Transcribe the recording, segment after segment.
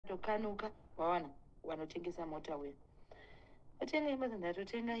ndakapanuka waona vanotengesa motorway otenga imba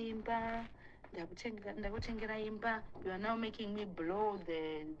ndatotenga imba ndakutengera imba. You are now making me blow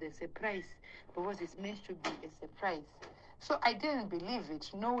the surprise because it's meant to be a surprise. So I didn't believe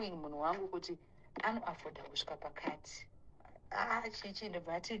it, knowing munhu wangu kuti anoafoda kusvika pakati chichi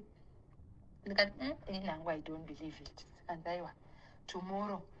ndobva ati ndikati inangu I don't believe it. And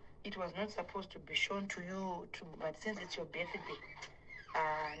tomorrow it was not supposed to be shown to you but since it's your birthday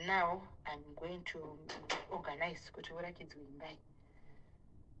now I'm going to organize kuti urakidzwe imbai.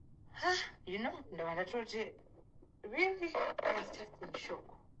 You know, ndava ndatoti really I was just in shock.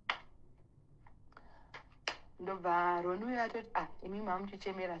 Ndobva ronuyo atoti imi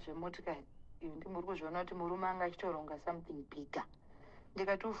mamuchichemera zvemotikari ivi ndimuri kuzviona kuti murume anga achitoronga something bigger.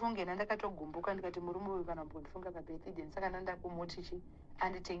 Ndikati ufunge ndakatogumbuka ndikati murume uyu kana mbondifunga pabirthday saka ndandakumutichi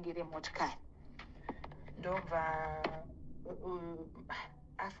anditengere motikari. Ndobva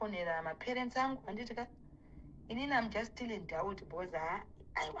afonera maparents angu anditi inini I'm just still in doubt because I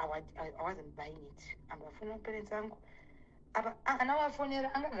wasn't buying it. Amafonera maparents angu apa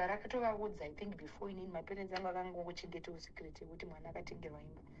anawafonera angagara akatovaudza I think before inini maparents angu akangochengeta usikreti yekuti mwana akatengerwa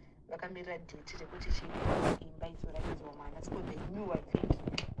imba vakamirira date rekuti imba izorakidzwa mwana so they knew I think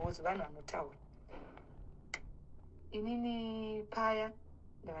because vanhu vanotaura. Inini paya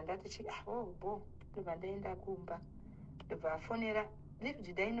ndava ndati ndobva ndaenda kumba ndobva afonera. Little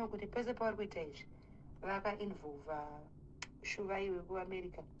did I know kuti pese pavari kuita izvi vakainvolva Shuvai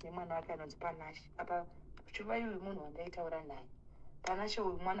wekuamerica nemwana wake anonzi Panashi. Apa Shuvai uyu munhu wandaitaura naye. Panashi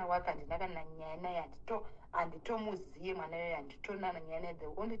uyu mwana wake handinakana nyaya naye handitomuziye mwana iyoyo handitonana nyaya naye. The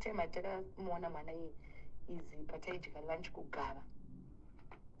only time atakamuona mwana iye izi pataidya lunch kugava.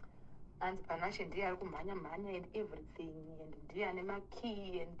 Hanzi Panashi ndiye ari kumhanya and everything and ndiye ane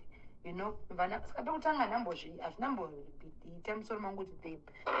makey and you know vana saka pekutanga hazvinamboita musoro mangu kuti they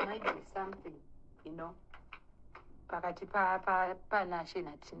might be something you know pakati Panashi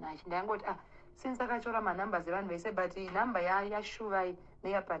naTinashi. Ndangoti since akachora manumbers evanhu vese but number yaShuvai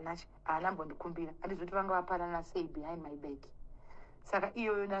neyaPanashi haanambondikumbira handizoti vanga vapanana sei behind my back. Saka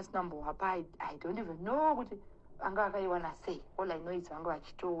iyoyo ndasinambowapa I don't even know kuti anga akaiwana sei. All I know is vanga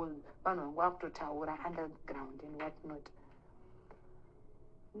vachitoona vanhu vangu vakutotaura underground and what not.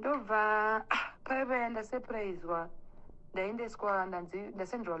 Ndobva paiva ndasurpriswa ndaendeswa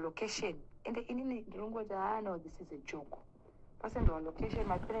ndasenderwa location ende inini ndinongoti no this is a joke. Pasenderwa location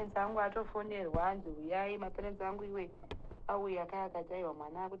maparents angu atofonerwa hanzi uyai maparents angu iwe auya kaya akataiwa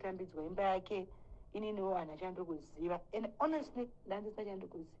mwana akutambidzwa imba yake ininiwo hana chandikuziva and honestly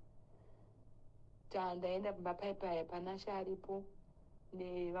ndandisachandikuziva. Ndaenda mapaipaya Panasha aripo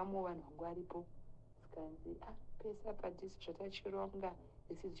nevamwe vanhu vangu varipo sikanzi pese apa this zvatachironga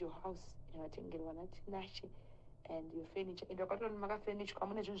this is your house yavatengerwa naTinashi and your furniture and wakatoona makafurnichwa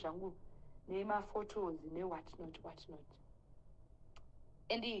mune zvinhu zvangu nemaphotos what not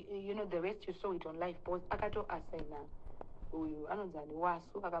and you know the rest you saw it on live post. Akatoasaina uyu anonzi ani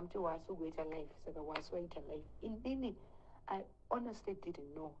Wasu akamuti Wasu kuita live saka Wasu aita live. Inini I honestly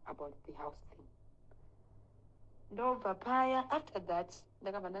didn't know about the house thing. Ndobva paya after that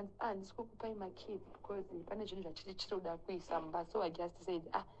ndakabva ndanzi ndisi kukupai makids because pane zvinhu zvachiti chitoda kuisa mumba so I just said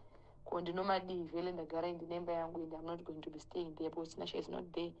ko ndinomadivi vele ndagara ndine imba yangu and I'm not going to be staying there because Tinashe is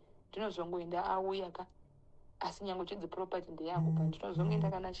not there. Ndinozongoenda auya asi nyange chidzi property ndeyangu but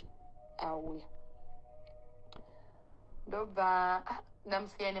ndinozongoenda kana auya. Ndobva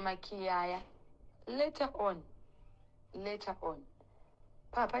ndamusiya nemakiyi aya. Later on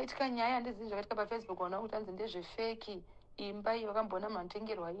paitika nyaya handizivi zvakatika paFacebook ona kuti hanzi ndezvefeki imba iyi vakambona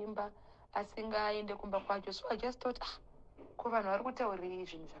manotengerwa imba asingaende kumba kwacho. So I just thought ko vanhu vari kutaurirei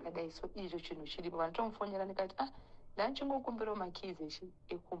zvinhu zvakadai. So izvo chinhu chiripo vanotomufonera ndikati ndanchingokumbirawo makeys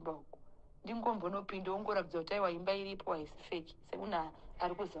ekumba uku ndingombonopinda ongoratidza kuti aiwa imba iripo haisi feki semunhu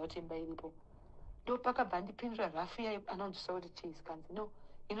ari kuziva kuti imba iripo. Ndo pakabva ndipindura rafu anonzi Saudi Chase kanzi no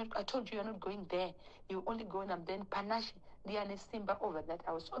I told you you're not going there, you only go and then Panashi ndiye ane simba over that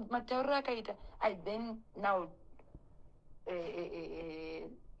house. So matauriro akaita I then now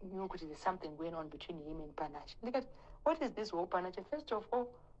knew kuti there's something going on between him and Panashi. Ndikati what is this whole Panashi? First of all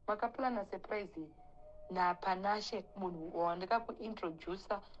makaplana surprise naPanashi munhu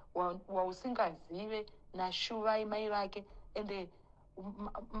wandikakuintroducer wausingazive naShuvai mai vake and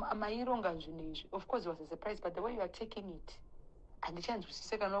maironga zvinhu izvi. Of course it was a surprise but the way you are taking it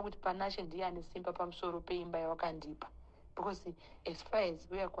handichanzwisise kana kuti Panashi ndiye ane simba pamusoro peimba yawakandipa because as far as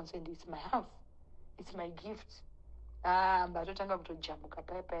we are concerned it's my house, it's my gift. Mbatotanga kutojamuka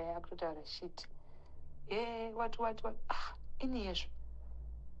paya akutotaura shit what ini yezvo.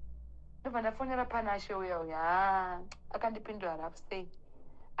 Ndobva ndafonera Panashi uya akandipindura rafu sei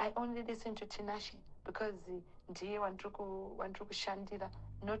I only listen to Tinashe because ndiye wandiri kushandira,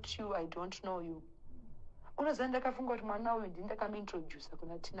 not you. I don't know you. Unoziva ndakafunga kuti mwana uyu ndindakamuintroduce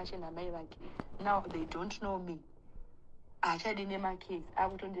kuna Tinashe namai vake. Now they don't know me. Achadi nemakezi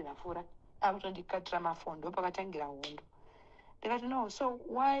akutondirafura, akutondikatira mafoni, ndopakatangira hondo. Ndikati no, so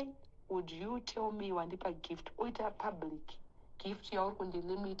why would you tell me wandipa gift oita public gift yauri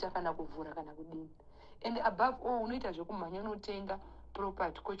kundilimita kana kuvhura kana kudini? And above all unoita zvekumhanya unotenga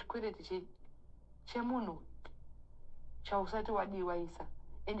property kuchikwereti chemunhu chausati wadiwaisa,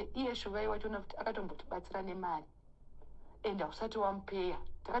 and iye shuvai wachiona kuti akatombotibatsira nemari and hausati wamupeya.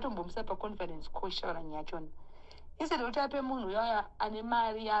 Takatombomusa paconference koshaura nyaya yachona. Instead kuti ape munhu yaya ane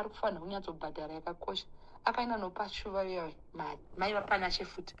mari yaari kufanira kunyatsobhadhara yakakosha, akaenda nopa shuva yayo mari. Mai vapanashe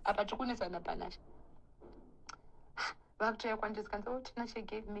futi apa tikunesana panashe vakutoya kwandisika nzi Tinashe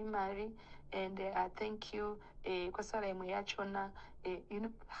gave me mari and thank you, kwasara imwe yachona, you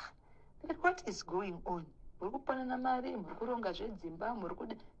know, what is going on? Muri kupanana mari, muri kuronga zvedzimba, muri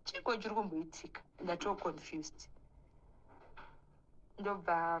kuda chiko chiri kumboitika. Ndatoo confused.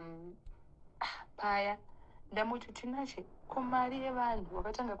 Ndobva paya ndamuti Tinashe, ko mari yevanhu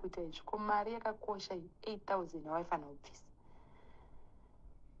wakatanga kuita izvi, ko mari yakakosha 8,000 hawaifanira kubvisa.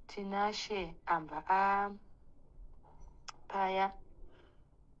 Tinashe amba paya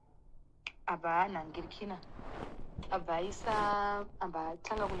abva anhangirikina, abva aisa, amba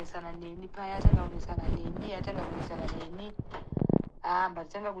atanga kunesana neni paya, atanga kunesana neni, amba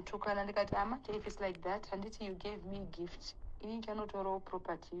atanga kutukana. Ndikati amati if it's like that, handiti you gave me gift, ini ndichanotorawo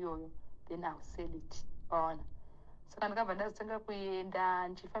property iyoyo, then I'll sell it. Ona saka ndakabva ndazotanga kuenda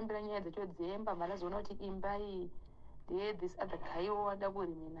ndichifambira nyaya dzacho dzemba, mandazoona kuti imba iyi this other guy wada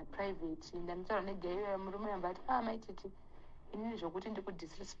kurimena private. Ndamutaura neguy iyoyo, murume amba ati Mai TT, inini zvokuti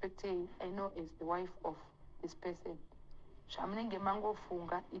ndikudisrespectei, I know as the wife of this person, zvamunenge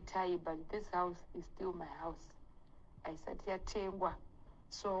mangofunga itai, but this house is still my house, haisati yatengwa.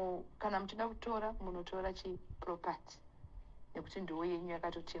 So kana muchida kutora munotora chiproperty nekuti ndiwo yenyu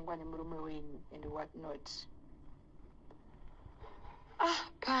yakatotengwa nemurume wenyu and what not.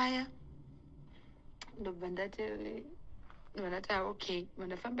 Paya ndobva ndati okay,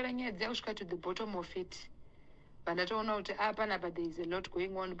 vandafambira nyaya dzavo kusvika to the bottom of it. Vandatoona kuti panapa there is a lot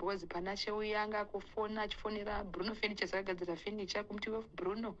going on, because Panashe uya anga kufona achifonera Bruno Furniture akagadzira furniture kumuti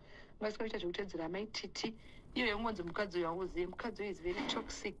weBruno, ungasika kuita zvekutedzera Mai TT. Iyoyo ungonzi mukadzi uyu hauzivi, mukadzi uyu is very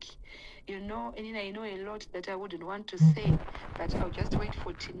toxic, you know, and I know a lot that I wouldn't want to say, but I'll just wait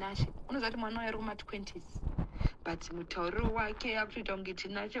for Tinashe. Unoziva kuti mwana ari kuma20s, but mutauriro wake akutoita kunge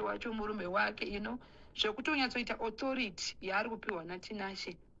Tinashe wacho murume wake, you know, zvekutonyatsoita authority yaari kupiwa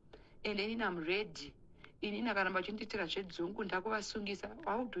naTinashe. And inini I'm ready. Inini akaramba achindiitira zvedzungu ndakuvasungisa.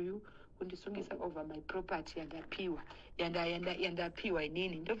 How do you kundisungisa over my property yandapiwa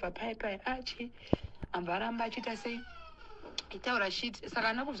inini? Ndobva paya achi amba aramba achiita sei, itaura shit. Saka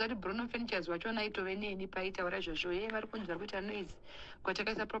ana kubvisa kuti Bruno Furnitures wachona itove neni paitaura izvozvo, vari kunzi vari kuita noise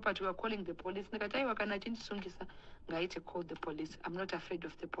kwatakaisa property, we are calling the police. Ndikati aiwa kana achindisungisa ngaite call the police, I'm not afraid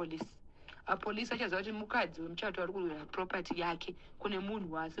of the police. Apolisi achaziva kuti mukadzi wemuchato ari kurwira property yake kune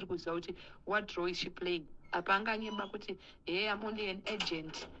munhu waasiri kuziva kuti what role is she playing. Apa anganyema kuti I'm only an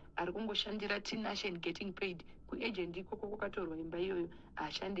agent ari kungoshandira Tinashe and getting paid. Kuagent ikoko kwakatorwa imba iyoyo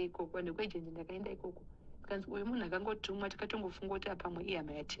ashande ikoko, ande kuagent ndakaenda ikoko kanzi uyu munhu akangotumwa, tikatongofunga kuti apamwe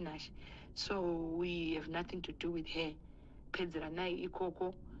ihama yaTinashe, so we have nothing to do with her. Pedzera naye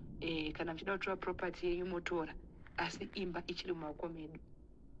ikoko, kana muchida kutora property yenyu motora, asi imba ichiri mumaoko medu.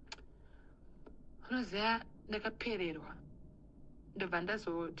 Unoziva ndakapererwa, ndobva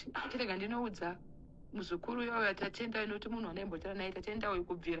ndazoti tirega ndinoudza muzukuru iyoyo tatenda, inoti munhu andaimbotara naye tatenda uyu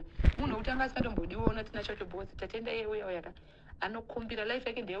kubvira munhu wekutanga asingatombodiona Tinashe bosi, tatenda iye uya yaka anokumbira life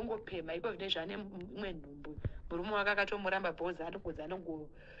yake ndeyongopema iko zvine zvane mumwe nhumbu. Murume wake akatomuramba bhozi anobodza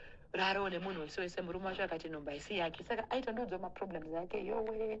anongorarawo nemunhu wese, murume wacho akati nhumbu haisi yake. Saka aita ndodzo maproblems ake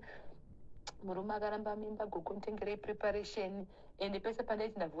yowe. Murume akaramba mimba, gogo mutengerei preparation, and pese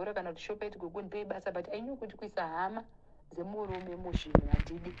pandaiti ndavhura kana kuti shopu yaiti gogo ndipei basa, but I knew kuti kuisa hama dzemurume muzvinhu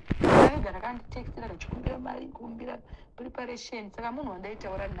handidi. Akagara akanditextira kachikumbira mari, kumbira preparation. Saka munhu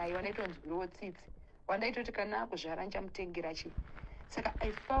wandaitaura naye wandaitonzwirawo tsitsi, wandaitoti kana akuzvara nchamutengera chii. Saka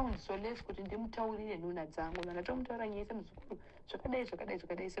I found solace kuti ndimutaurire nhuna dzangu, vandatomutaura nyaya semuzukuru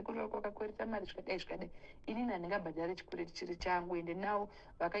zvakadai, sekuru vako vakakwereta mari zvakadai. Inini handingabhadhari chikureti chiri changu, ende navo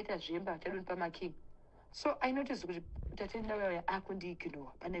vakaita zvemba tadoni pamaking. So I noticed kuti tatenda uya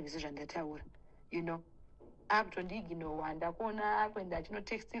akundiignore pane zvese zvandataura, you know, akutondiignore. Ndakuona akuenda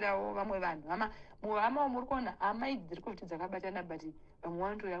achinotextirawo vamwe vanhu, hama muri kuona hama idzi dziri kuti dzakabatana, but vamwe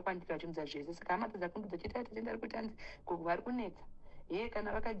vanotouya kwandiri vachimudza zvese. Saka hama dzakundudza chita tatenda ari kutanzi gogo vari kunetsa,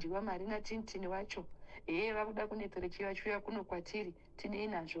 kana vakadyiwa mari natintini wacho vakuda kunetserechiva chiuya kuno kwatiri tidei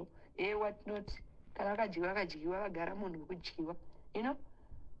nazvo what not, kana vakadyiwa vagara munhu wekudyiwa,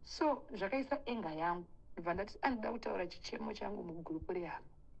 so zvakaisa enga yangu. Ndobva ndati andida kutaura chichemo changu mugurupu rehama.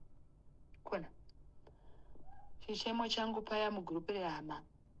 Kona chichemo changu paya mugurupu rehama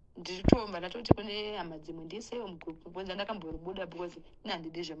ndiritomba ndatoti kune hama dzimwe ndiisewo mugurupu bonza ndakamboribuda because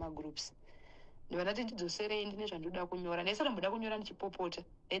handidi zvemagroups. Ndobva ndati ndidzoserei ndine zvandoda kunyora. Ndaisatomboda kunyora ndichipopota,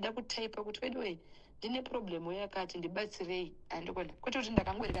 ndaida kutaipa kuti wedwei ndine problemu yakati ndibatsirei, handikona kwete kuti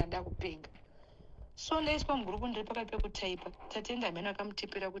ndakangorika ndaa kupenga. So ndaiswa mugurupu ndiri pakati pekutaipa, tatenda mheno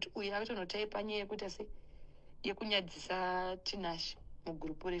akamutipira kuti uyu akatonotaipa nyaya yekuita sei yekunyadzisa Tinashe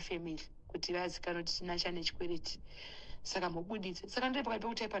mugurupu refamily kuti vazikanwa kuti Tinashe ane chikwereti, saka mubuditse. Saka ndiri pakati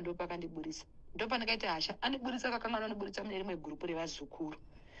pekutaipa ndo pakandiburisa, ndo pandakaita hasha andiburisa kakangana andiburisa mune rimwe gurupu revazukuru.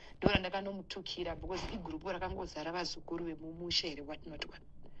 Ndo randakanomutukira because igurupu rakangozara vazukuru vemumusha here what not one.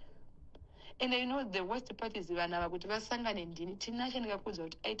 And the worst part is vana ava kuti vasangane ndini. Tinashe ndikakudza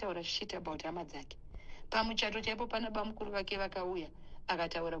kuti aitaura shit about hama dzake pamuchato chaipo. Pana bamukuru vake vakauya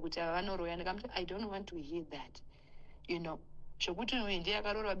akataura kuti ava vanoroya, ndikamuti I don't want to hear that, zvokuti uyu ndiye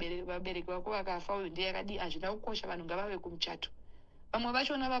akarora vabereki vako vakafa, uyu ndiye akadii, hazvina kukosha, vanhu ngavave kumuchato. Vamwe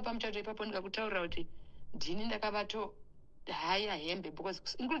vachona vapa muchato ipapo ndikakutaurira kuti ndini ndakavato haya hembe because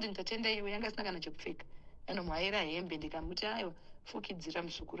including tatenda iwe yanga sina kana chekupfeka, anomhaira hembe. Ndikamuti aiwa fukidzira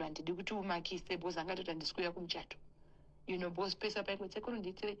muzukuru, handidi kuti umakise because angatoti handisi kuuya kumuchato, because pesa paiko sekuru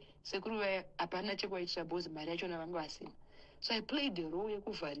nditire sekuru vaya hapana chekuvaitira because mari yachona vanga vasina. So I played the role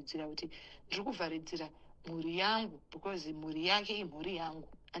yekuvharidzira kuti ndiri kuvharidzira mhuri yangu because mhuri yake imhuri yangu,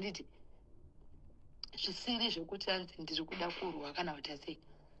 handiti zvisiri zvekuti anzi ndiri kuda kurwa kana kuti sei.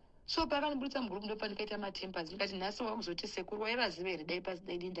 So pakandiburutsa mugurupu ndo pandikaita matempers, ndikati nhasi wakuzoti sekuru waivaziva here dai pasi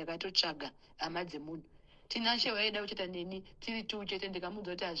daidi ndakatotsvaga hama dzemunhu. Tinashe waida kuchita neni tiri tuu chete,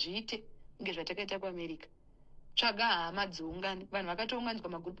 ndikamudza kuti hazviite kunge zvatakaita kuAmerica. Tsvaga hama dziungane. Vanhu vakatounganidzwa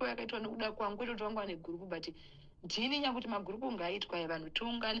magurupu yakaitwa nokuda kwangu, kwete kuti wangu ane gurupu, but ndini nyakuti magurupu ngaitwa vanhu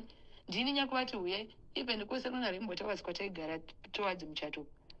tiungane. Ndini nyakuvati uyai even kwese kuna rembotawas kwataigara towards muchato,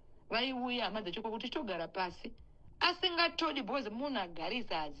 vaiuya hama dzacho kuti togara pasi asingatodi because munhu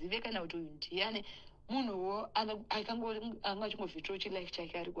agarisa azive kana kuti uyu ndiani. Munhuwo anga achingovhitiro chilife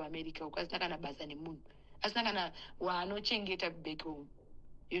chake ari kuAmerica uko, asina kana basa nemunhu, asina kana waanochengeta back home,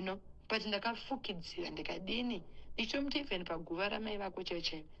 but ndakafukidzira ndikadini ndichitomuti even paguva ramai vako chaivo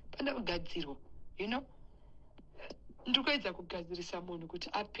chaivo pandakugadzirwa, ndikuedza kugadzirisa munhu kuti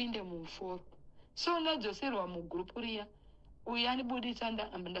apinde muforo. So ndadzoserwa mugurupu riya, uyu andibuditsa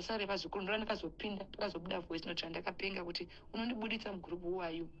ndasare vazukuru, ndo ndakazopinda pakazobuda voice note randakapenga kuti unondibuditsa mugurupu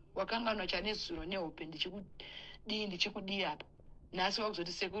wayo wakanganwa chane zuro nehope ndichikudii apa. Nhasi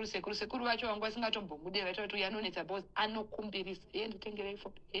wakuzoti sekuru vacho vangu vasingatombomudei, vaita kuti uyu anonetsa because anokumbirisa, nditengerei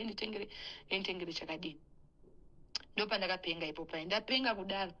fo, nditengere chakadini. Ndo pandakapenga ipo pai ndapenga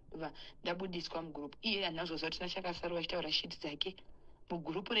kudaro ndabudiswa mugurupu. Iye handinazoziva kuti nachakasara vachitaura shiti dzake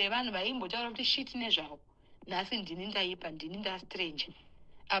mugurupu revanhu vaimbotaura kuti shiti nezvavo. Nhasi ndini ndaipa, ndini ndastranger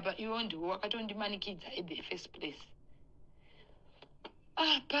apa, iwo ndiwo wakatondimanikidza at the first place.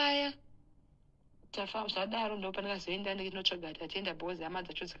 Paya zvadaro ndo pandakazoenda ndinotsvaga tatenda because hama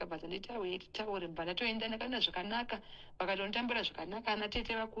dzacho dzakabvaza nditi auye titaure, mba ndatoenda ndakaenda zvakanaka, vakatonditambira zvakanaka ana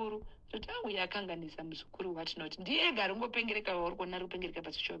tete vakuru, toti auye akanganisa muzukuru what not. Ndiye ega aringopengereka uri kuona ari kupengereka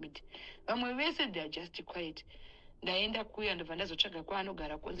pasocial media, vamwe vese they are just quiet. Ndaenda kuya ndobva ndazotsvaga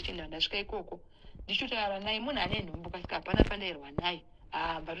kwaanogara konzi chienda ndasvika ikoko ndichotaura naye, munhu ane nhumbu kasika hapana pandairwa naye,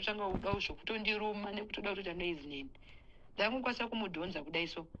 bva totanga kuda zvokutondiruma nekutoda kutoita noise neni. Ndakungokwanisa kumudhonza kudai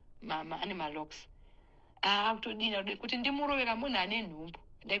so mama ane malocks, kutodina kuti ndimurovera munhu ane nhumbu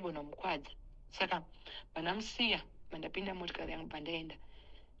ndaigona mukwadza. Saka vanamusiya mandapinda motikari yangu pandaenda,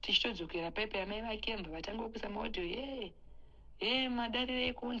 tichitodzokera paipa yamai vake mbva vatanga kuisa maodhiyo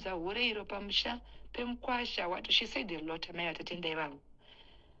madarirei kuunza hore iro pamusha pemukwasha what she said a lot. Amai vatatenda ivavo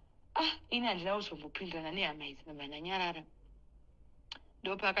ini handina kuzombopindirana nehama idzi, ndobva ndanyarara.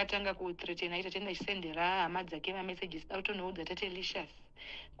 Ndo paakatanga kutretena itatenda ichisendera hama dzake mamesages autonoudza tate Licious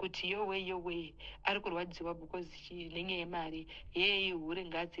kuti yowe ari kurwadziwa because nenyaya yemari, hure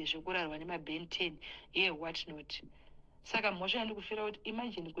ngatse zvekurarwa nemabhen 10 what not. Saka mhosva yandikufira kuti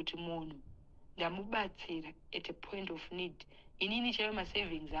imagine kuti munhu ndamubatsira at a point of need. Inini chaivo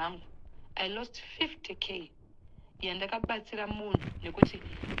masavings angu I lost 50k yandakabatsira munhu nekuti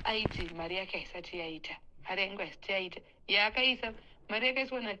aiti mari yake haisati yaita, mari yangu haisati yaita, yaakaisa mari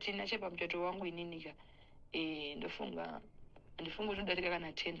yakaiswa naTinashe pamuchato wangu ininika. Ndofunga kuti ndodarika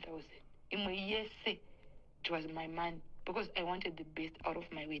kana 10,000 imwe yese. It was my money because I wanted the best out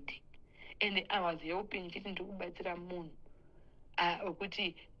of my wedding and I was helping chiti ndikubatsira munhu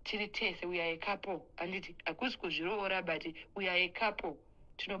okuti tiri tese we are a couple handiti hakusi kuzviroora but we are a couple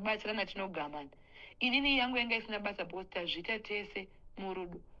tinobatsirana tinogamana. Inini yangu yanga isina basa because tazviita tese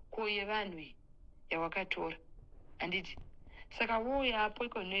murudo koye vanhu iyi yawakatora handiti. Saka wouya apo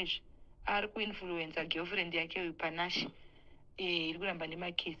ikonezvi ari kuinfluenza girlfriend yake uyu panashi iri kuramba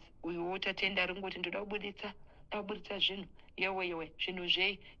nemakisi uyuwo tatenda ari kungoti ndoda kubuditsa zvinhu yewe zvinhu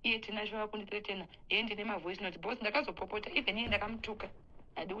zvei iye tinazvo vakunditetena iye ndine mavoice note bos ndakazopopota even iye ndakamutuka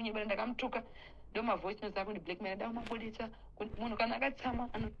hadi kunyebera ndakamutuka ndo mavoice notes akundiblackmail da kumabuditsa munhu kana akatsama